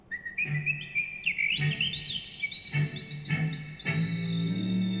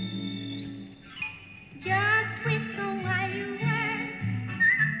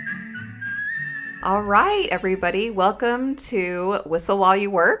All right, everybody. Welcome to Whistle While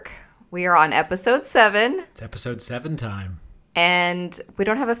You Work. We are on episode 7. It's episode 7 time. And we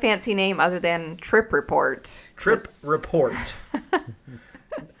don't have a fancy name other than Trip Report. Trip Report.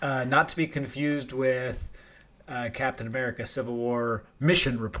 Not to be confused with Captain America Civil War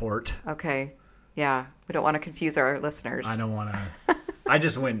Mission Report. Okay. Yeah. We don't want to confuse our listeners. I don't want to. I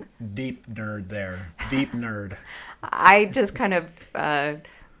just went deep nerd there. Deep nerd. I just kind of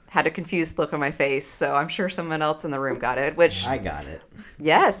had a confused look on my face, so I'm sure someone else in the room got it, which... I got it.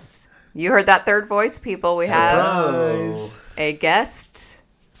 Yes. You heard that third voice, people. We Surprise. have a guest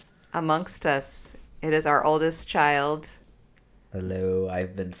amongst us. It is our oldest child. Hello,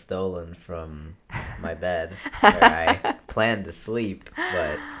 I've been stolen from my bed where I planned to sleep,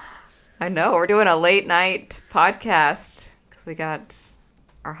 but... I know. We're doing a late night podcast because we got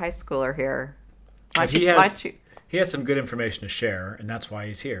our high schooler here. He has some good information to share, and that's why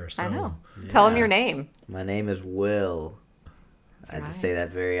he's here. So. I know. Yeah. Tell him your name. My name is Will. I had to say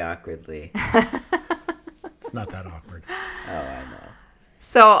that very awkwardly. It's not that awkward. Oh, I know.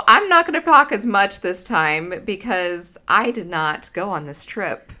 So I'm not going to talk as much this time because I did not go on this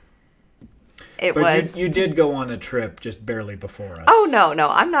trip. You did go on a trip just barely before us. Oh, no.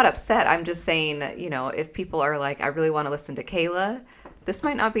 I'm not upset. I'm just saying, if people are like, I really want to listen to Kayla, this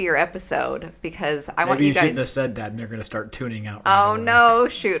might not be your episode because I want you guys... Maybe you shouldn't have said that and they're going to start tuning out. Oh, no.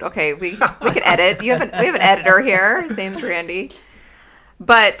 Shoot. Okay, we can edit. We have an editor here. His name's Randy.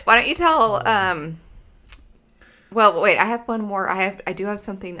 But why don't you tell... Well, wait, I have one more. I do have a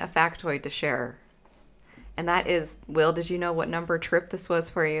factoid to share. And that is, Will, did you know what number trip this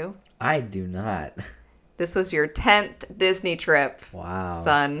was for you? I do not. This was your 10th Disney trip. Wow.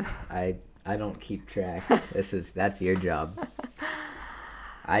 Son. I don't keep track. That's your job.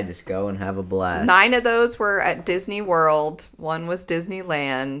 I just go and have a blast. 9 of those were at Disney World. 1 was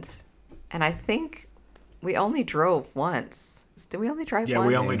Disneyland. And I think we only drove once. Did we only drive once? Yeah,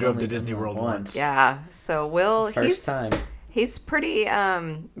 we only drove to Disney World once. Yeah. So Will, First time. He's pretty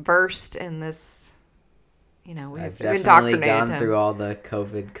versed in this. I've definitely gone through all the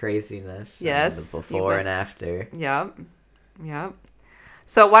COVID craziness. Yes. The before and after. Yep.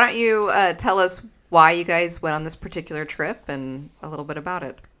 So why don't you tell us why you guys went on this particular trip and a little bit about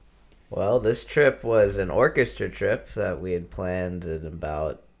it? Well, this trip was an orchestra trip that we had planned in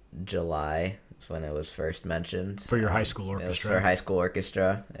about July. That's when it was first mentioned. For your high school orchestra. It was for high school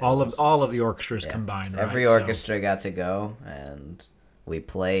orchestra. All of the orchestras combined, right? Every orchestra got to go, and we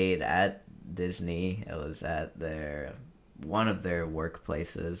played at Disney. It was at one of their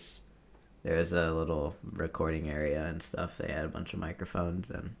workplaces. There was a little recording area and stuff. They had a bunch of microphones,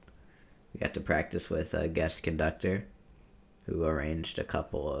 and we got to practice with a guest conductor who arranged a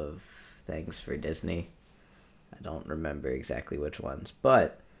couple of things for Disney. I don't remember exactly which ones,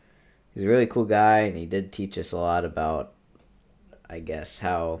 but he's a really cool guy, and he did teach us a lot about, I guess,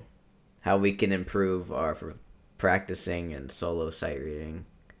 how we can improve our practicing and solo sight reading.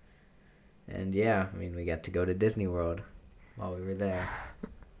 And yeah, we got to go to Disney World while we were there.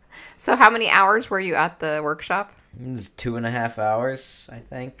 So how many hours were you at the workshop? It was 2.5 hours, I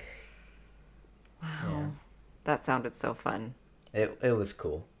think. Wow. Yeah. That sounded so fun. It was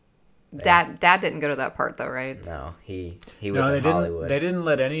cool. Dad didn't go to that part though, right? No, he was in Hollywood. They didn't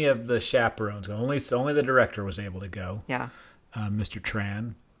let any of the chaperones go. Only the director was able to go. Yeah. Mr.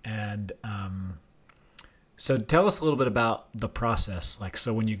 Tran. And so tell us a little bit about the process.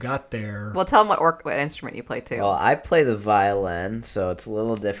 So when you got there... Well, tell them what instrument you play too. Well, I play the violin, so it's a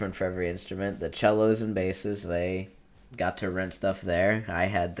little different for every instrument. The cellos and basses, they got to rent stuff there. I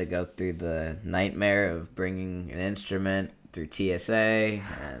had to go through the nightmare of bringing an instrument through TSA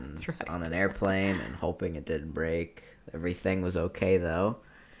and on an airplane and hoping it didn't break. Everything was okay, though.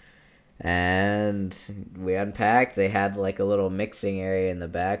 And we unpacked. They had a little mixing area in the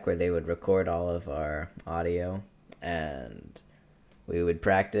back where they would record all of our audio. And we would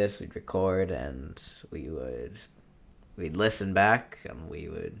practice, we'd record, and we'd listen back, and we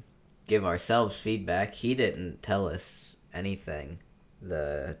would give ourselves feedback. He didn't tell us anything,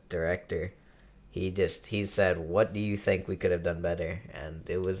 the director. He said, what do you think we could have done better? And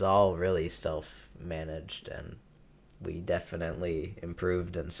it was all really self-managed, and we definitely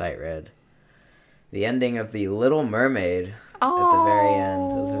improved in sight read. The ending of The Little Mermaid at the very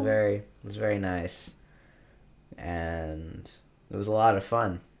end was very nice. And it was a lot of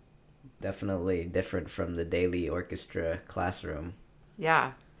fun. Definitely different from the daily orchestra classroom.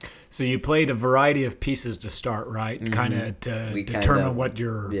 Yeah. So you played a variety of pieces to start, right? Mm-hmm. Kind of to determine what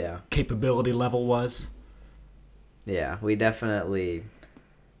your capability level was? Yeah, we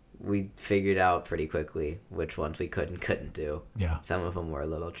figured out pretty quickly which ones we could and couldn't do. Yeah. Some of them were a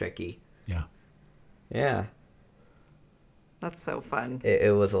little tricky. Yeah. Yeah. That's so fun.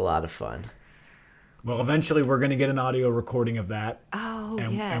 It was a lot of fun. Well, eventually we're going to get an audio recording of that. Oh,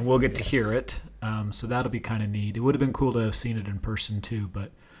 and, yes. And we'll get to hear it. So that'll be kind of neat. It would have been cool to have seen it in person too,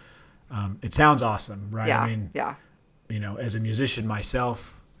 but it sounds awesome, right? Yeah, I mean, as a musician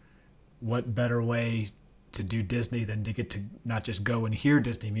myself, what better way to do Disney than to get to not just go and hear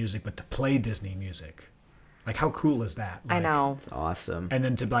Disney music, but to play Disney music. Like, how cool is that? I know. It's awesome. And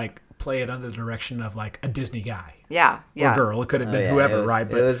then to play it under the direction of a Disney guy. Yeah. Or girl. It could have been whoever, right?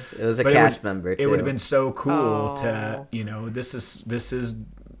 But it was a cast member too. It would have been so cool to, this is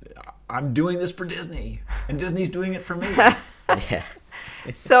I'm doing this for Disney and Disney's doing it for me. Yeah.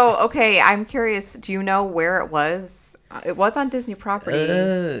 So, okay, I'm curious, do you know where it was? It was on Disney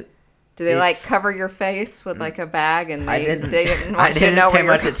property. Do they cover your face with a bag and they didn't want you to know where pay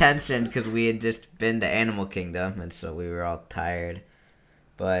much attention because we had just been to Animal Kingdom and so we were all tired.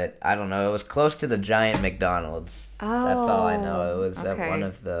 But I don't know. It was close to the giant McDonald's. Oh, that's all I know. It was at okay. one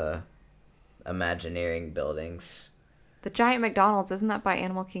of the Imagineering buildings. The giant McDonald's, isn't that by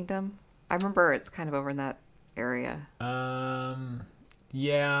Animal Kingdom? I remember it's kind of over in that area.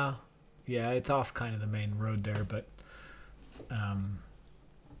 Yeah, it's off kind of the main road there, but I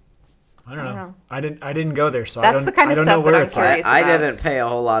don't know. I didn't go there, so that's the kind of stuff that I'm curious about. I didn't pay a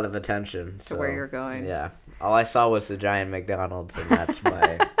whole lot of attention to where you're going. Yeah, all I saw was the giant McDonald's, and that's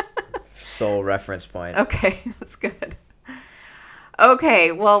my sole reference point. Okay, that's good.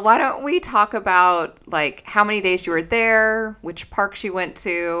 Okay, well, why don't we talk about how many days you were there, which parks you went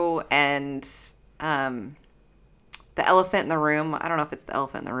to, and the elephant in the room. I don't know if it's the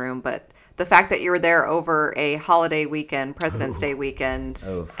elephant in the room, but the fact that you were there over a holiday weekend, President's Day weekend,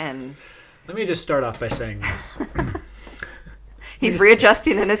 and let me just start off by saying this. He's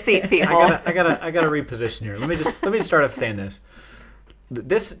readjusting in his seat, people. I gotta reposition here. Let me just start off saying this.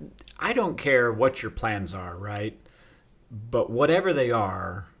 I don't care what your plans are, right? But whatever they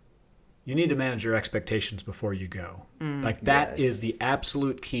are, you need to manage your expectations before you go. That is the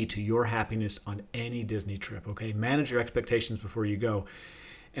absolute key to your happiness on any Disney trip, okay? Manage your expectations before you go.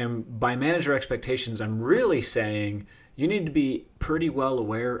 And by manage your expectations, I'm really saying you need to be pretty well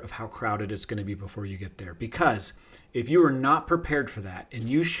aware of how crowded it's going to be before you get there. Because if you are not prepared for that and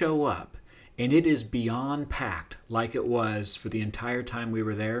you show up and it is beyond packed like it was for the entire time we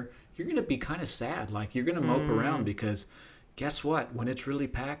were there, you're going to be kind of sad. You're going to mope around because guess what? When it's really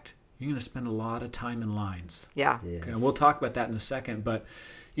packed, you're going to spend a lot of time in lines. Yeah. Yes. Okay, and we'll talk about that in a second, but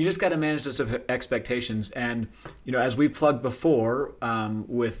you just got to manage those expectations. And, as we plugged before,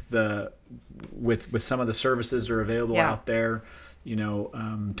 with some of the services that are available out there,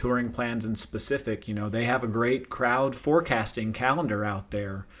 touring plans in specific, they have a great crowd forecasting calendar out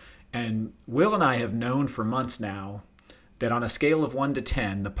there. And Will and I have known for months now that on a scale of 1 to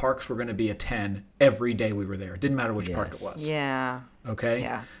 10, the parks were going to be a 10 every day we were there. It didn't matter which park it was. Yeah. Okay?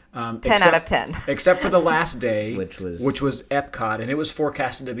 Yeah. 10 out of 10. Except for the last day, which was Epcot, and it was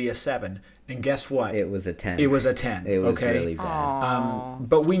forecasted to be a 7. And guess what? It was a 10. It was a 10. It was really bad.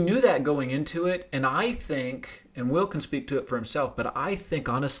 But we knew that going into it, and I think, and Will can speak to it for himself, but I think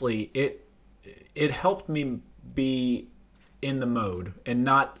honestly it helped me be in the mode and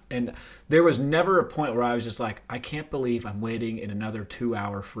there was never a point where I was just like, I can't believe I'm waiting in another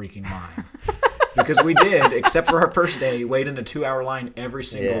 2-hour freaking line. Because we did, except for our first day, wait in a 2-hour line every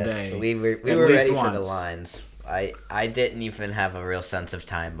single day. We were ready for the lines. I didn't even have a real sense of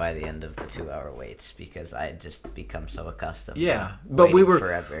time by the end of the 2-hour waits because I had just become so accustomed. Yeah, to but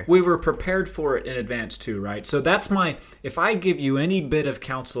we were prepared for it in advance too, right? So that's if I give you any bit of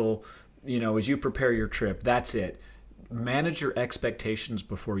counsel, as you prepare your trip, that's it. Manage your expectations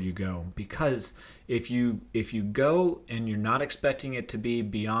before you go, because if you go and you're not expecting it to be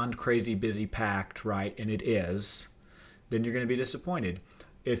beyond crazy busy packed, right, and it is, then you're going to be disappointed.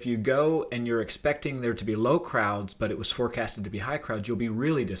 If you go and you're expecting there to be low crowds, but it was forecasted to be high crowds, you'll be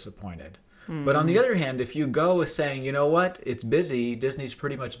really disappointed. But on the other hand, if you go saying, you know what, it's busy, Disney's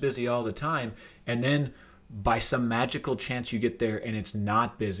pretty much busy all the time, and then by some magical chance you get there and it's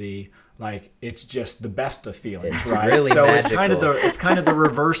not busy, it's just the best of feelings, it's right? Really so magical. it's kind of the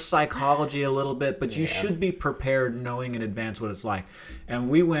reverse psychology a little bit, but you should be prepared knowing in advance what it's like. And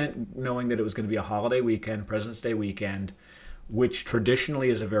we went knowing that it was going to be a holiday weekend, President's Day weekend, which traditionally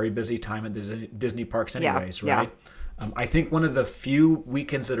is a very busy time at the Disney parks anyways, right? I think one of the few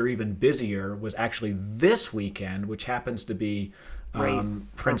weekends that are even busier was actually this weekend, which happens to be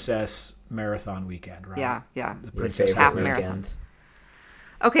Princess Marathon weekend, right? Yeah. The Princess half marathon.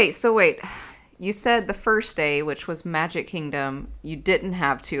 Okay, so wait. You said the first day, which was Magic Kingdom, you didn't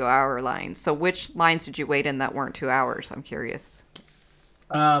have 2-hour lines. So which lines did you wait in that weren't 2 hours? I'm curious.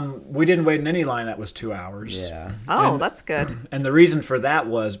 We didn't wait in any line that was 2 hours. Yeah. Oh, that's good. And the reason for that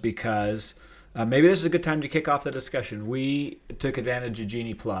was because maybe this is a good time to kick off the discussion. We took advantage of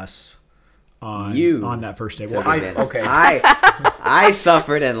Genie Plus on that first day. Well, I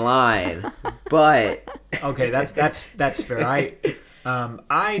suffered in line, but okay, that's fair.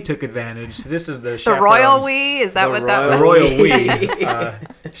 I took advantage. This is the royal we. Is that what that was? The royal we.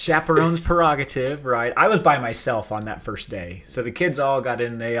 Chaperone's prerogative, right? I was by myself on that first day, so the kids all got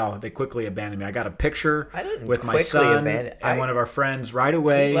in. They quickly abandoned me. I got a picture with my son and one of our friends right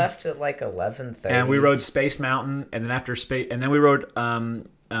away. We left at like 11:30, and we rode Space Mountain, and then we rode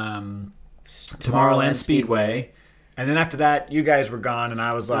Tomorrowland Speedway. And then after that, you guys were gone, and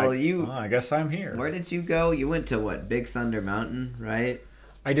I was like, I guess I'm here. Where did you go? You went to what? Big Thunder Mountain, right?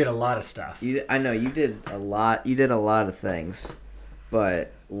 I did a lot of stuff. I know you did a lot. You did a lot of things,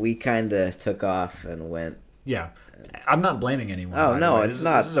 but we kind of took off and went. Yeah, I'm not blaming anyone. Oh no, it's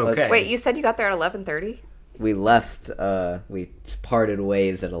not. This is okay. Wait, you said you got there at 11:30? We left. We parted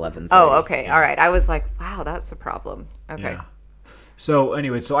ways at 11:30. Oh, okay, all right. I was like, wow, that's a problem. Okay. Yeah. So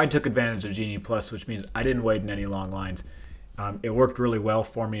anyway, I took advantage of Genie Plus, which means I didn't wait in any long lines. It worked really well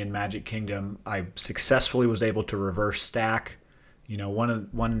for me in Magic Kingdom. I successfully was able to reverse stack. You know,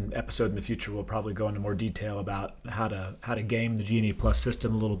 one episode in the future we'll probably go into more detail about how to game the Genie Plus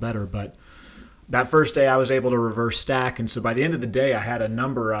system a little better. But that first day I was able to reverse stack, and so by the end of the day I had a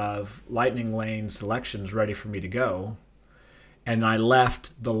number of Lightning Lane selections ready for me to go. And I left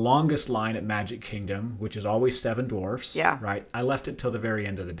the longest line at Magic Kingdom, which is always Seven Dwarfs. Yeah. Right? I left it till the very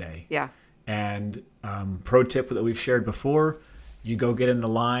end of the day. Yeah. And pro tip that we've shared before, you go get in the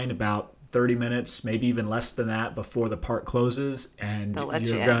line about 30 minutes, maybe even less than that, before the park closes, and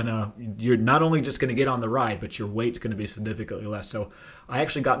you're not only just gonna get on the ride, but your wait's gonna be significantly less. So I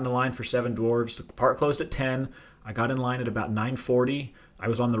actually got in the line for Seven Dwarfs. The park closed at 10. I got in line at about 9:40. I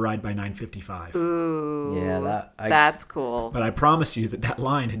was on the ride by 9:55. Ooh, yeah, that's cool. But I promise you that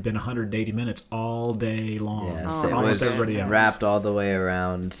line had been 180 minutes all day long. Yes, it almost everybody else. Wrapped all the way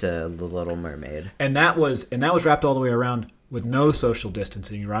around to The Little Mermaid. And that was wrapped all the way around with no social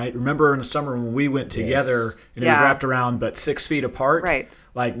distancing, right? Remember in the summer when we went together and it was wrapped around but 6 feet apart? Right.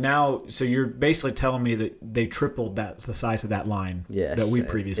 Like now, so you're basically telling me that they tripled the size of that line that we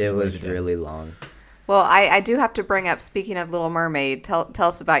previously it was really long. Well, I do have to bring up, speaking of Little Mermaid, tell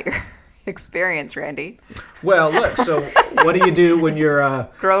us about your experience, Randy. Well, look, so what do you do when you're a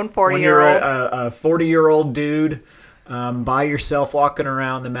grown 40-year-old? A 40-year-old dude by yourself walking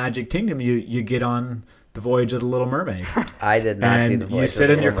around the Magic Kingdom? You get on the voyage of the Little Mermaid. I did not do the voyage. You sit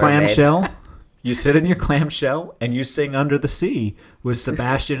in your clamshell. You sit in your clamshell and you sing Under the Sea with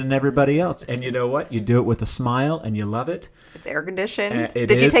Sebastian and everybody else. And you know what? You do it with a smile and you love it. It's air conditioned.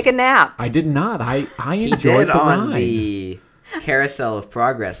 Did you take a nap? I did not. I enjoyed the ride. On the Carousel of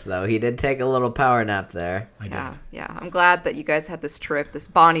Progress, though. He did take a little power nap there. I did. Yeah. I'm glad that you guys had this trip, this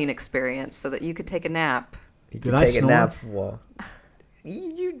bonding experience, so that you could take a nap. Did I take a nap? Well,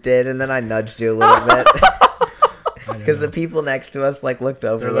 you did, and then I nudged you a little bit. Because the people next to us looked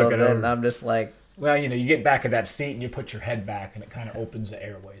over a little bit, and I'm just like... Well, you get back in that seat and you put your head back, and it kind of opens the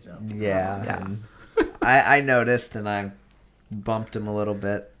airways up. Yeah. I noticed, and I bumped him a little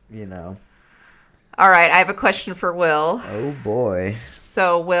bit, All right, I have a question for Will. Oh, boy.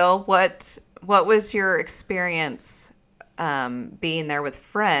 So, Will, what was your experience being there with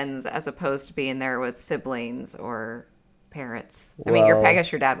friends as opposed to being there with siblings or parents? I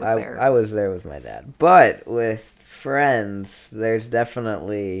guess your dad was there. I was there with my dad. But with friends, there's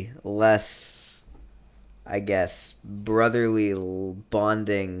definitely less, I guess, brotherly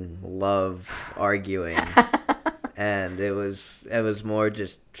bonding, love, arguing. And it was more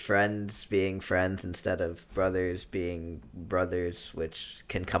just friends being friends instead of brothers being brothers, which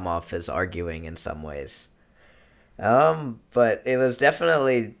can come off as arguing in some ways. But it was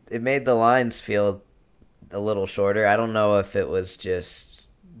definitely, it made the lines feel a little shorter. I don't know if it was just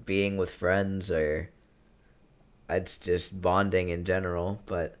being with friends or it's just bonding in general,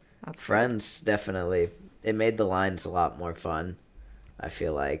 but friends definitely, it made the lines a lot more fun, I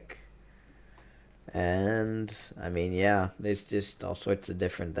feel like. And there's just all sorts of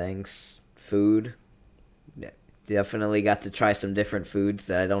different things. Food, definitely got to try some different foods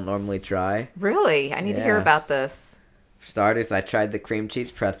that I don't normally try. Really? I need to hear about this. For starters, I tried the cream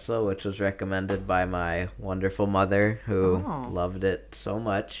cheese pretzel, which was recommended by my wonderful mother, who loved it so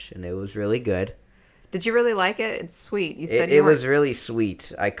much, and it was really good. Did you really like it? It's sweet. You said it was really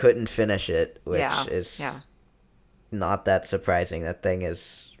sweet. I couldn't finish it, which is not that surprising. That thing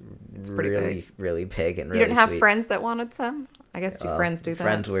is really big. Really big and really sweet. You didn't have friends that wanted some? I guess your friends do that.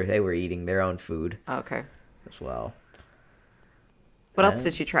 Friends were eating their own food. Oh, okay. As well. What else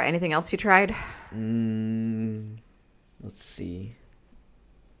did you try? Anything else you tried? Let's see.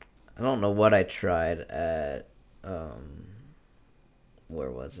 I don't know what I tried at,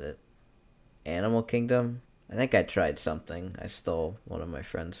 where was it? Animal Kingdom? I think I tried something. I stole one of my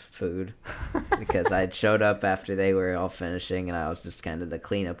friend's food because I had showed up after they were all finishing, and I was just kind of the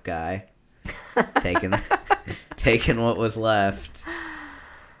cleanup guy, taking what was left.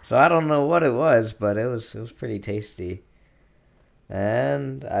 So I don't know what it was, but it was pretty tasty.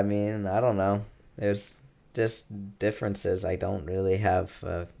 And I mean, I don't know. There's just differences. I don't really have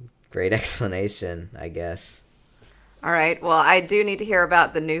a great explanation, I guess. All right. Well, I do need to hear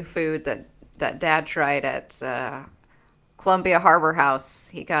about the new food that Dad tried at Columbia Harbor House.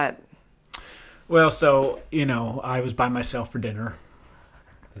 He got... Well, so, I was by myself for dinner.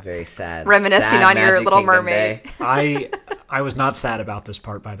 Very sad. Reminiscing on your Little Mermaid. I was not sad about this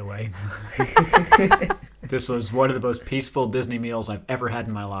part, by the way. This was one of the most peaceful Disney meals I've ever had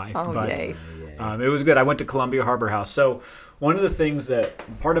in my life. Oh, but, yay. It was good. I went to Columbia Harbor House. So one of the things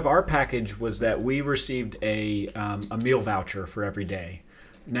that part of our package was that we received a meal voucher for every day.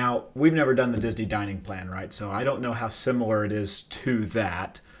 Now, we've never done the Disney dining plan, right? So I don't know how similar it is to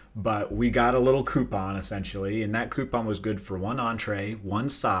that, but we got a little coupon, essentially, and that coupon was good for one entree, one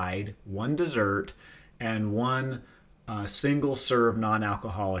side, one dessert, and one single-serve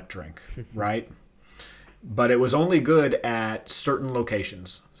non-alcoholic drink, right? But it was only good at certain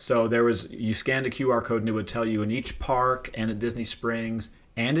locations. So you scanned a QR code and it would tell you in each park and at Disney Springs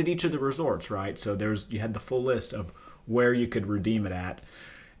and at each of the resorts, right? So you had the full list of where you could redeem it at.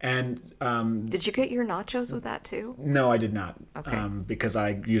 And did you get your nachos with that too? No, I did not. Okay. Because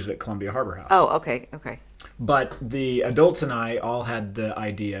I used it at Columbia Harbor House. Oh, okay. But the adults and I all had the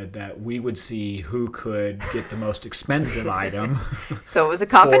idea that we would see who could get the most expensive item. So it was a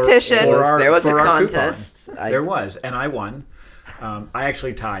competition. There was a contest. There was, and I won. I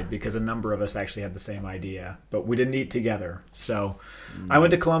actually tied because a number of us actually had the same idea, but we didn't eat together. So I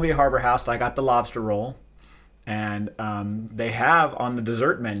went to Columbia Harbor House. I got the lobster roll. And they have on the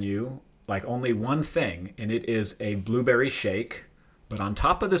dessert menu like only one thing, and it is a blueberry shake. But on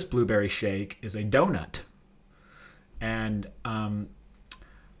top of this blueberry shake is a donut. And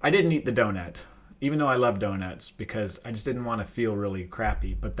I didn't eat the donut, even though I love donuts, because I just didn't want to feel really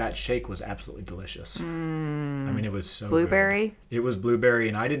crappy. But that shake was absolutely delicious. I mean, it was so blueberry? Good. It was blueberry,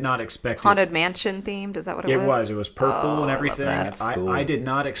 and I did not expect Haunted Mansion themed? Is that what it was? It was. It was purple and everything. That's cool. I did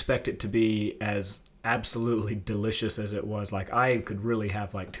not expect it to be as absolutely delicious as it was. Like, I could really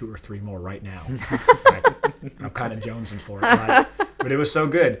have like 2 or 3 more right now. I'm kind of jonesing for it, right? But it was so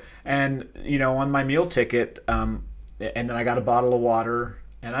good. And on my meal ticket, and then I got a bottle of water,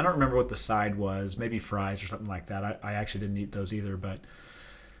 and I don't remember what the side was, maybe fries or something like that. I actually didn't eat those either, but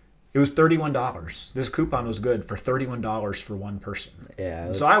it was $31. This coupon was good for $31 for one person.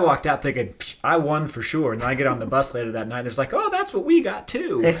 Yeah. So I walked out thinking, I won for sure. And then I get on the bus later that night. There's like, oh, that's what we got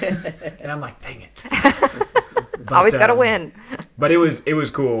too. And I'm like, dang it. But, always got to win. But it was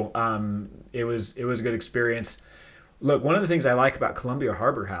cool. It was a good experience. Look, one of the things I like about Columbia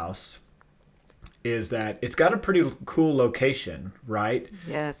Harbor House is that it's got a pretty cool location, right?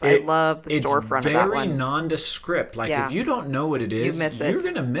 Yes, I love the storefront of that one. It's very nondescript. Like, if you don't know what it is, you're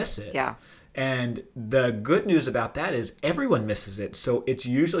going to miss it. Yeah. And the good news about that is everyone misses it. So it's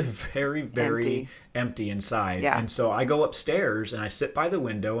usually very, very empty inside. Yeah. And so I go upstairs and I sit by the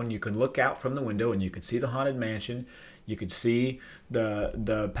window, and you can look out from the window and you can see the Haunted Mansion. You could see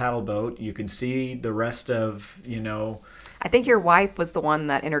the paddle boat. You could see the rest of, I think your wife was the one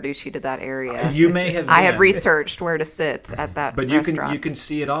that introduced you to that area. You may have. I had researched where to sit at that restaurant. But you can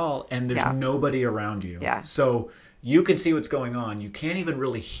see it all, and there's nobody around you. Yeah. So you can see what's going on. You can't even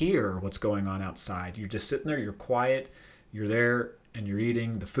really hear what's going on outside. You're just sitting there. You're quiet. You're there, and you're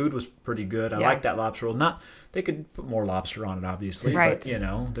eating. The food was pretty good. I like that lobster roll. They could put more lobster on it, obviously. Right.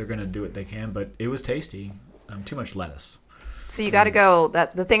 But they're going to do what they can. But it was tasty. Too much lettuce. So you got to go.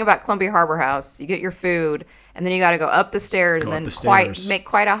 The thing about Columbia Harbor House, you get your food, and then you got to go up the stairs, and then make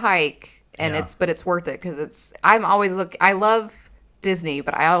quite a hike. And it's worth it because I love Disney,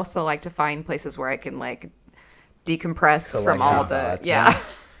 but I also like to find places where I can like decompress from all the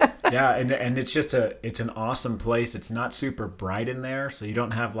yeah, and it's just it's an awesome place. It's not super bright in there, so you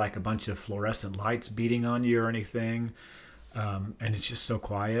don't have like a bunch of fluorescent lights beating on you or anything, and it's just so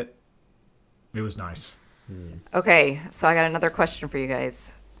quiet. It was nice. Okay, so I got another question for you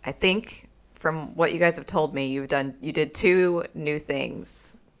guys. I think from what you guys have told me, you did 2 new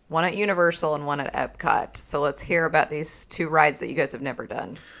things, one at Universal and one at Epcot. So let's hear about these 2 rides that you guys have never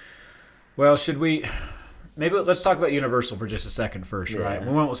done. Well, should we maybe let's talk about Universal for just a second first, right?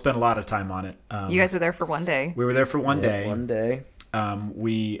 We won't spend a lot of time on it. You guys were there for one day. We were there for one day. One day.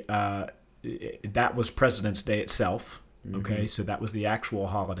 That was President's Day itself. Okay, so that was the actual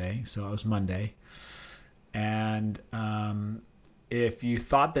holiday. So it was Monday. And if you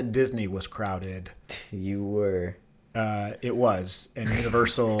thought that Disney was crowded, you were. It was, and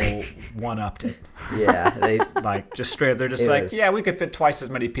Universal one-upped it. Yeah, they like just straight. They're just like, yeah, we could fit twice as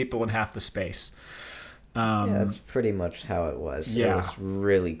many people in half the space. Yeah, that's pretty much how it was. Yeah. It was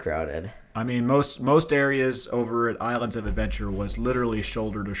really crowded. I mean, most areas over at Islands of Adventure was literally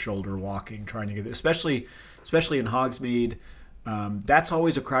shoulder to shoulder walking, trying to get, especially in Hogsmeade. That's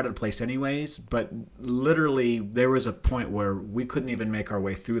always a crowded place anyways, but literally there was a point where we couldn't even make our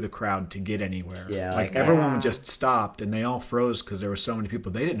way through the crowd to get anywhere. Yeah, like everyone just stopped and they all froze because there were so many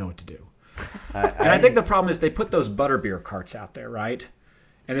people they didn't know what to do. I think the problem is they put those butterbeer carts out there, right?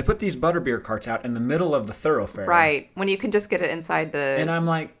 And they put these butterbeer carts out in the middle of the thoroughfare. Right, when you can just get it inside the and I'm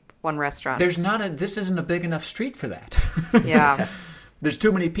like, one restaurant. This isn't a big enough street for that. Yeah. There's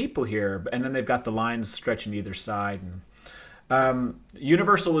too many people here, and then they've got the lines stretching either side. And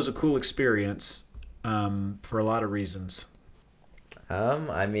Universal was a cool experience for a lot of reasons.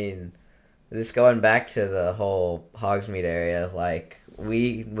 I mean, just going back to the whole Hogsmeade area, like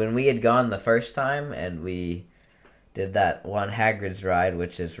when we had gone the first time and we did that one Hagrid's ride,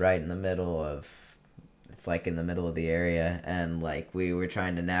 which is right in the middle of. It's like in the middle of the area, and like we were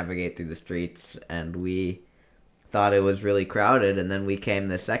trying to navigate through the streets, and we thought it was really crowded. And then we came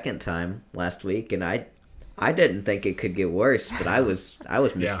the second time last week, and I didn't think it could get worse, but I was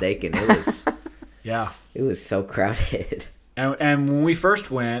mistaken. It was it was so crowded. And when we first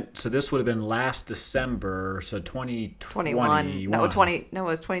went, so this would have been last December, so 2021. No, it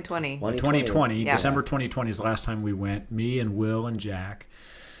was 2020. 2020. Yeah. December 2020 is the last time we went. Me and Will and Jack.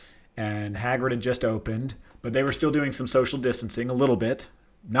 And Hagrid had just opened, but they were still doing some social distancing a little bit.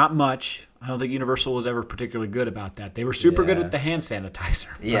 Not much. I don't think Universal was ever particularly good about that. They were super good with the hand sanitizer.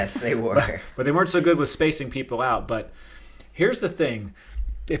 Yes, they were. But they weren't so good with spacing people out. But here's the thing.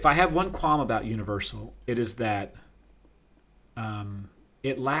 If I have one qualm about Universal, it is that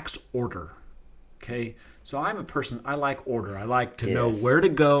it lacks order. Okay? So I'm a person, I like order. I like to know where to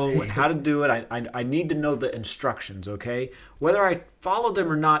go and how to do it. I need to know the instructions, okay? Whether I follow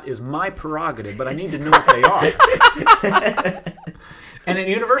them or not is my prerogative, but I need to know what they are. And in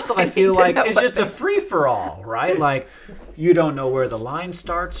Universal, I feel like it's just a free-for-all, right? Like, you don't know where the line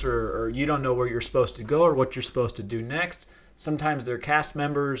starts or you don't know where you're supposed to go or what you're supposed to do next. Sometimes they're cast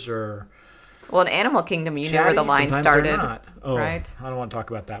members or... Well, in Animal Kingdom, you knew where the line started. Oh, right? I don't want to talk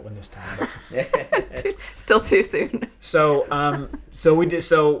about that one this time. Still too soon. So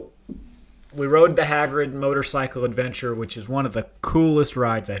we rode the Hagrid motorcycle adventure, which is one of the coolest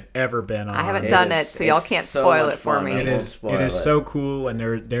rides I've ever been on. I haven't done it, so y'all can't spoil it for me. It is so cool, and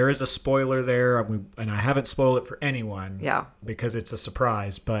there is a spoiler there, and I haven't spoiled it for anyone. Yeah. Because it's a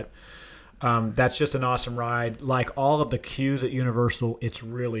surprise, but that's just an awesome ride. Like all of the queues at Universal, it's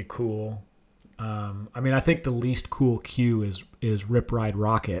really cool. I mean, I think the least cool queue is Rip Ride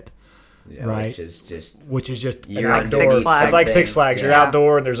Rocket, right? Which is just an like outdoor. Six Flags. It's like Six Flags. You're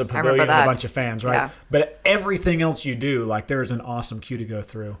outdoor and there's a pavilion and a bunch of fans, right? Yeah. But everything else you do, like there's an awesome queue to go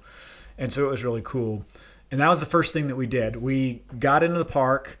through, and so it was really cool. And that was the first thing that we did. We got into the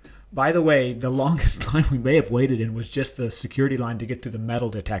park. By the way, the longest line we may have waited in was just the security line to get through the metal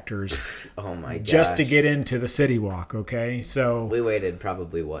detectors. Oh my gosh. Just to get into the City Walk, okay? So we waited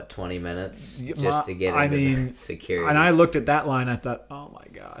probably 20 minutes just to get into the security. And I looked at that line, I thought, oh my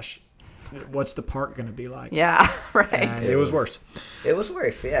gosh, what's the park going to be like? Yeah, right. And it was worse. It was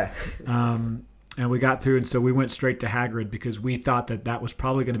worse, yeah. And we got through, and so we went straight to Hagrid because we thought that was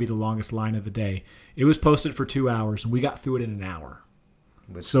probably going to be the longest line of the day. It was posted for 2 hours, and we got through it in an hour.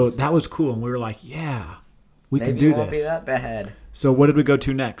 So that was cool, and we were like, yeah, we can do this. Maybe it won't be that bad. So what did we go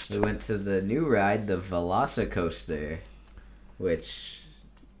to next? We went to the new ride, the Velocicoaster, which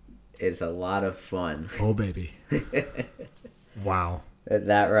is a lot of fun. Oh, baby. Wow.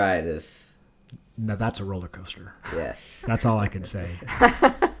 That ride is... Now, that's a roller coaster. Yes. That's all I can say.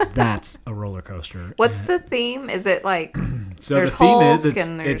 That's a roller coaster. What's the theme? Is it like so there's the theme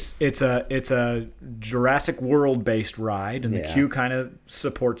Hulk is it's a Jurassic World based ride, and the queue kind of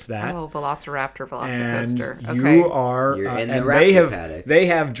supports that. Oh, Velociraptor, Velocicoaster. And okay. you are You're in the and they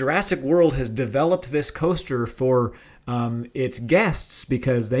have Jurassic World has developed this coaster for its guests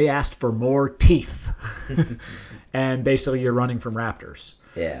because they asked for more teeth, and basically you're running from raptors.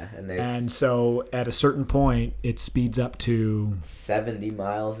 Yeah, and so at a certain point, it speeds up to 70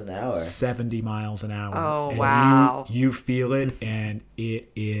 miles an hour. 70 miles an hour. Oh, and wow. You feel it, and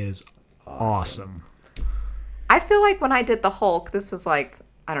it is awesome. I feel like when I did the Hulk, this was like,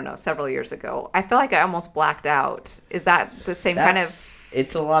 I don't know, several years ago. I feel like I almost blacked out. Is that the same kind of?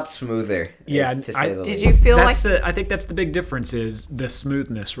 It's a lot smoother. Yeah, did you feel like? I think that's the big difference is the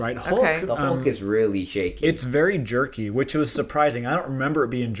smoothness, right? Hulk, Okay. The Hulk is really shaky. It's very jerky, which was surprising. I don't remember it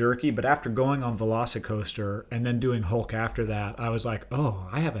being jerky, but after going on Velocicoaster and then doing Hulk after that, I was like, oh,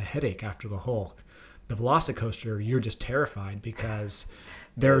 I have a headache after the Hulk. The Velocicoaster, you're just terrified because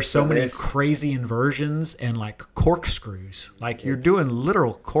there are so many crazy inversions and like corkscrews. Like you're doing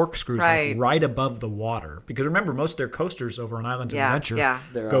literal corkscrews right above the water. Because remember, most of their coasters over on Islands of Adventure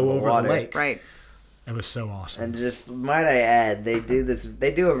go over the lake. Right. It was so awesome. And just might I add, they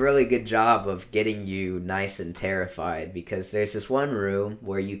do a really good job of getting you nice and terrified, because there's this one room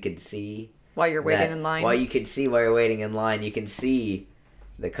where you can see while you're waiting in line. While you're waiting in line, you can see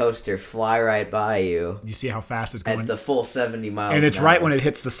the coaster fly right by you. You see how fast it's going. At the full 70 miles and it's an hour. right when it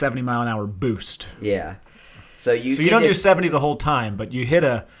hits the 70 mile an hour boost. Yeah. So you don't do 70 the whole time, but you hit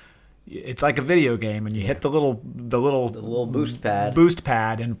it's like a video game, and you hit the little boost pad. Boost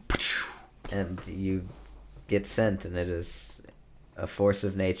pad, and you get sent, and it is a force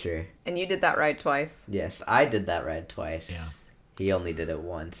of nature. And you did that ride twice. Yes, I did that ride twice. Yeah. He only did it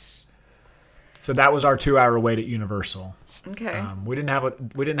once. So that was our 2-hour wait at Universal. Okay. We didn't have a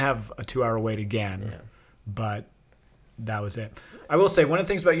 2-hour wait again, but that was it. I will say one of the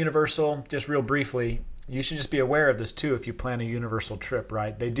things about Universal, just real briefly, you should just be aware of this too if you plan a Universal trip,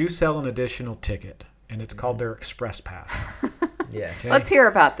 right? They do sell an additional ticket, and it's called their Express Pass. Yeah. Okay. Let's hear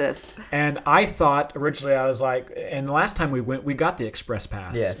about this. And I thought originally, I was like, and the last time we went, we got the Express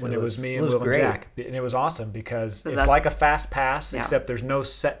Pass when it was me and Will and Jack, and it was awesome because it's like a fast pass, except there's no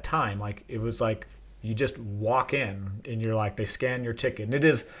set time. Like it was like. You just walk in, and you're like, they scan your ticket. And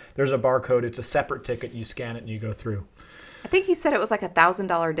there's a barcode. It's a separate ticket. You scan it, and you go through. I think you said it was like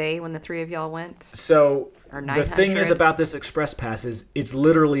 $1,000 day when the three of y'all went. So or the thing is about this Express Pass is it's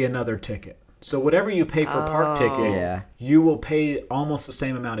literally another ticket. So whatever you pay for a park ticket, you will pay almost the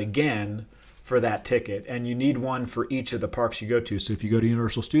same amount again for that ticket. And you need one for each of the parks you go to. So if you go to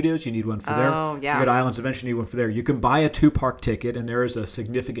Universal Studios, you need one for there. Oh, yeah. You go to Islands of Adventure, you need one for there. You can buy a 2-park ticket, and there is a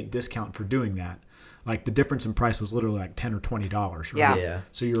significant discount for doing that. Like the difference in price was literally like $10 or $20, right? Yeah.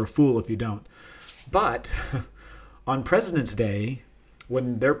 So you're a fool if you don't. But on President's Day,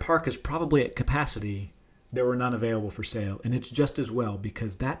 when their park is probably at capacity, there were none available for sale. And it's just as well,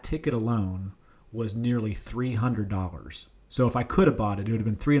 because that ticket alone was nearly $300. So if I could have bought it, it would have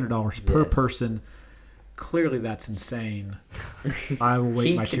been $300 per person. Clearly that's insane. I will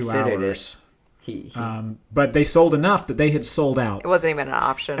wait my 2 hours. But they sold enough that they had sold out. It wasn't even an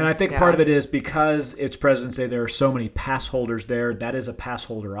option. And I think part of it is because it's President's Day, there are so many pass holders there. That is a pass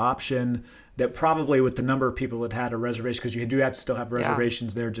holder option that probably with the number of people that had a reservation, because you do have to still have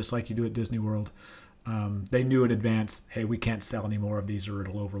reservations there just like you do at Disney World. They knew in advance, hey, we can't sell any more of these or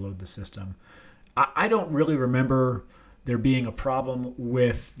it'll overload the system. I don't really remember there being a problem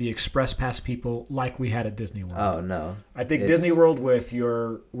with the Express Pass people like we had at Disney World. Oh, no. I think Disney World with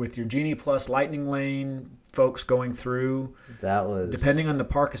your Genie Plus Lightning Lane folks going through, that was depending on the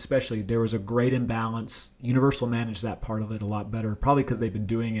park especially, there was a great imbalance. Universal managed that part of it a lot better, probably because they've been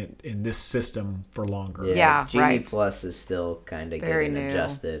doing it in this system for longer. Yeah, Genie Plus is still kind of getting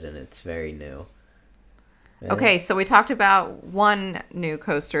adjusted, and it's very new. Yeah. Okay, so we talked about one new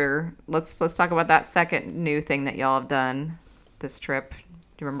coaster. Let's talk about that second new thing that y'all have done this trip. Do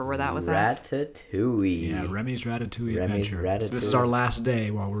you remember where that was at? Ratatouille. Yeah, Remy's Ratatouille Adventure. So this is our last day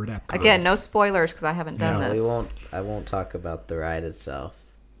while we're at Epcot. Again, no spoilers because I haven't done this. I won't talk about the ride itself,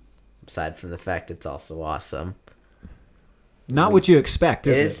 aside from the fact it's also awesome. Not what you expect,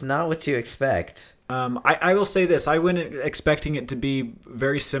 is it? It's not what you expect. I will say this. I went expecting it to be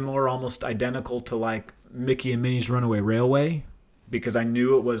very similar, almost identical to like Mickey and Minnie's Runaway Railway, because I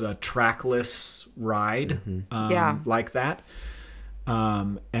knew it was a trackless ride like that.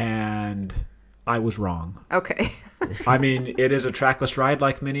 And I was wrong. Okay. I mean, it is a trackless ride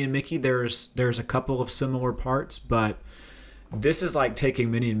like Minnie and Mickey. There's a couple of similar parts, but this is like taking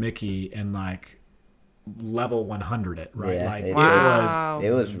Minnie and Mickey and like level 100 it, right? Yeah, like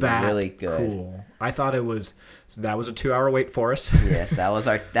it was that really good. Cool. I thought it was. So that was a 2-hour wait for us. Yes, that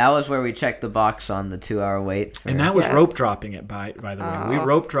was where we checked the box on the 2-hour wait. And that was rope dropping it by the way. We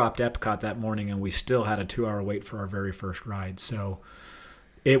rope dropped Epcot that morning, and we still had a 2-hour wait for our very first ride. So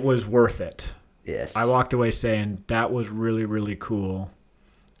it was worth it. Yes. I walked away saying that was really, really cool.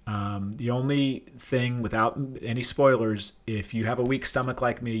 The only thing, without any spoilers, if you have a weak stomach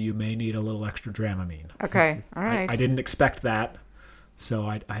like me, you may need a little extra Dramamine. Okay, all right. I didn't expect that, so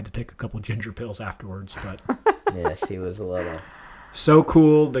I had to take a couple ginger pills afterwards. But yes, he was a little. So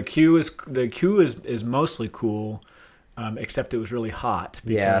cool. The queue is mostly cool, except it was really hot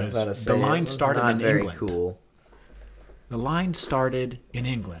because the line started in England. Cool. The line started in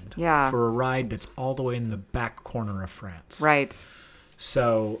England for a ride that's all the way in the back corner of France. Right.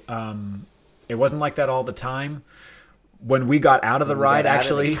 So it wasn't like that all the time. When we got out of the ride,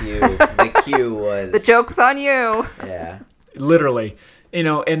 actually, the queue was... The joke's on you. Yeah. Literally.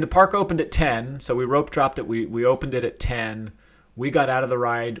 And the park opened at 10, so we rope dropped it. We opened it at 10. We got out of the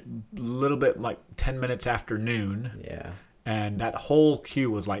ride a little bit like 10 minutes after noon. Yeah. And that whole queue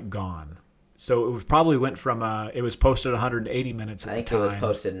was like gone. So it was probably went from it was posted 180 minutes at the time. I think it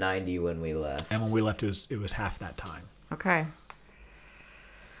was posted 90 when we left. And when we left, it was half that time. Okay.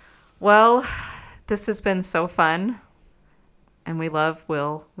 Well, this has been so fun, and we love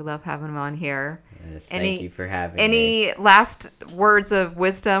Will. We love having him on here. Yes, thank you for having me. Any last words of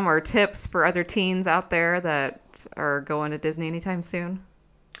wisdom or tips for other teens out there that are going to Disney anytime soon?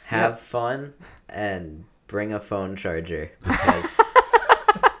 Have fun and bring a phone charger because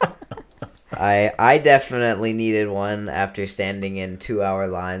I definitely needed one after standing in 2-hour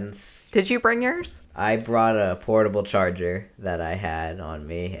lines. Did you bring yours? I brought a portable charger that I had on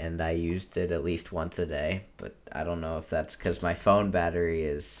me, and I used it at least once a day. But I don't know if that's because my phone battery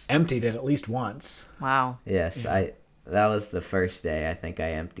is... Emptied it at least once. Wow. Yes, yeah. That was the first day I think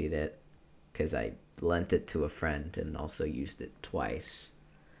I emptied it because I lent it to a friend and also used it twice.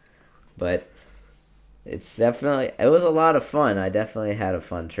 But it was a lot of fun. I definitely had a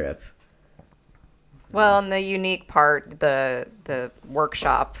fun trip. Well, and the unique part, the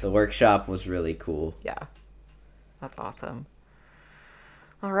workshop. The workshop was really cool. Yeah. That's awesome.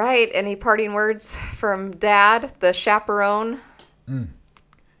 All right. Any parting words from Dad, the chaperone?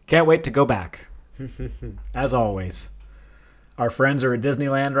 Can't wait to go back. As always. Our friends are at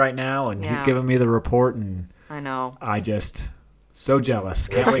Disneyland right now, and he's giving me the report, and I know. I just so jealous.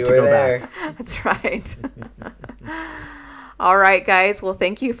 Can't wait to go back. That's right. All right, guys. Well,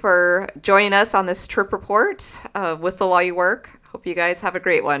 thank you for joining us on this trip report. Whistle while you work. Hope you guys have a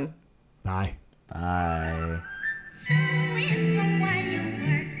great one. Bye. Bye.